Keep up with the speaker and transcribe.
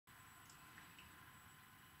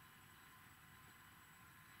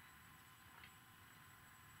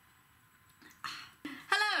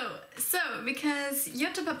So, because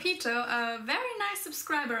Yoto Papito, a very nice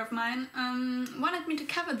subscriber of mine, wanted me to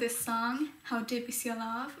cover this song, How Deep Is Your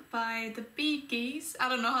Love, by the Bee Gees. I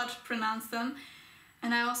don't know how to pronounce them,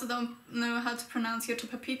 and I also don't know how to pronounce Yoto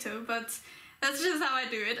Papito, but that's just how I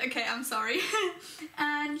do it. Okay, I'm sorry.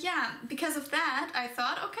 And yeah, because of that, I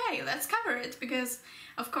thought, okay, let's cover it, because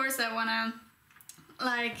of course I wanna,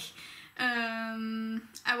 I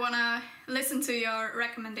wanna listen to your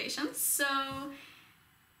recommendations, so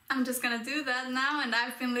I'm just gonna do that now. And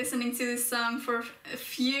I've been listening to this song for a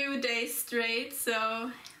few days straight,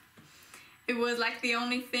 so it was like the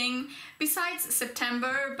only thing, besides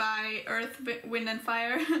September by Earth, Wind and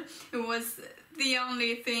Fire, it was the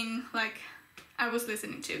only thing like I was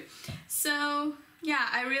listening to. So yeah,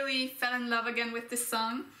 I really fell in love again with this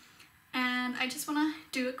song, and I just wanna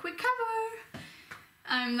do a quick cover.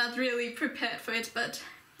 I'm not really prepared for it, but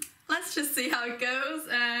let's just see how it goes,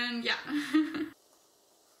 and yeah.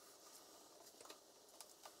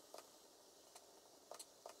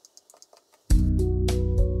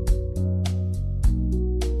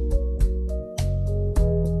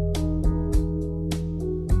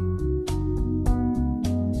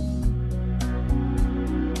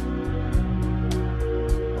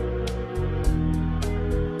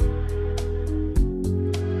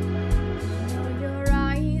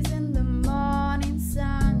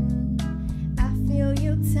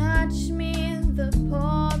 Touch me in the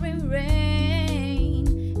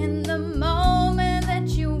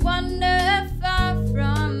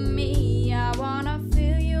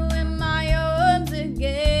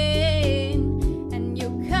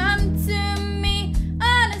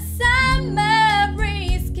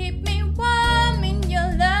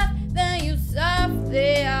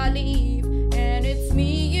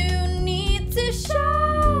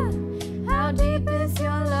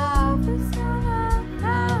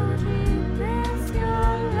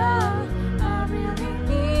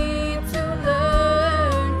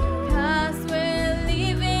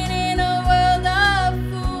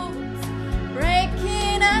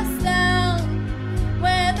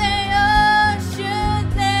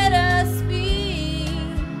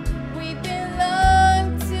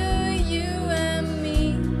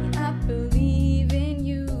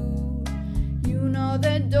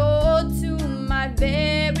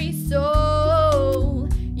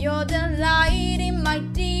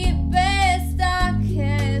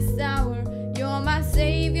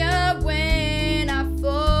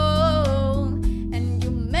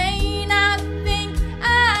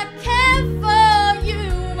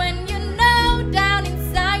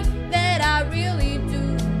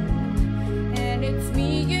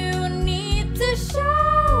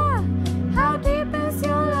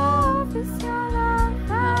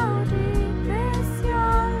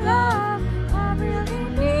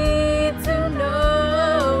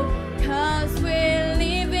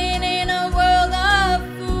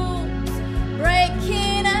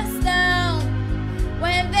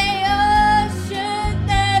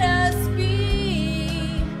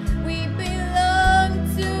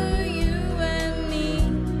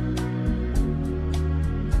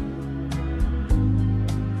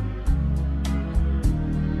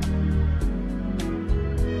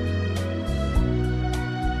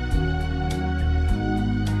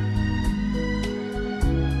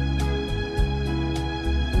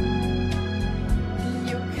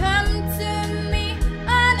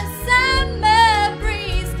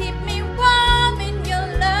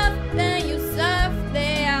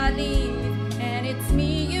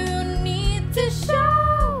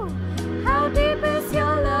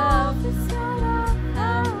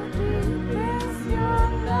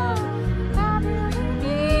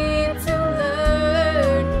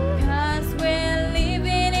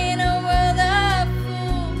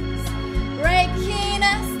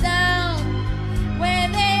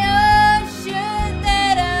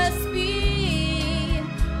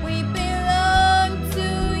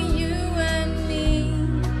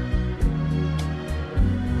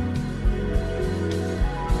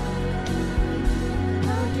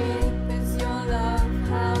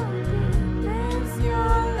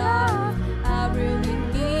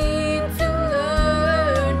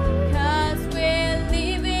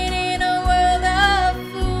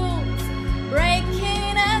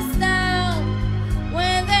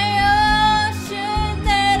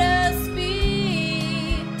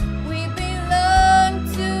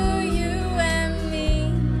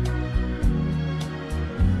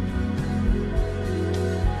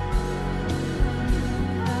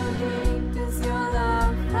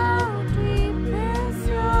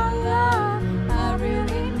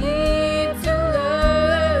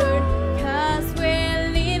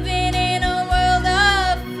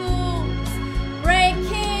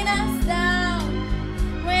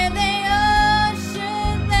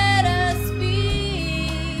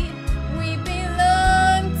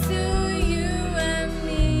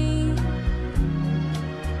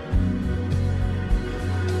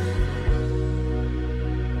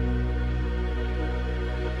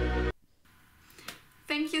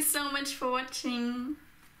so much for watching.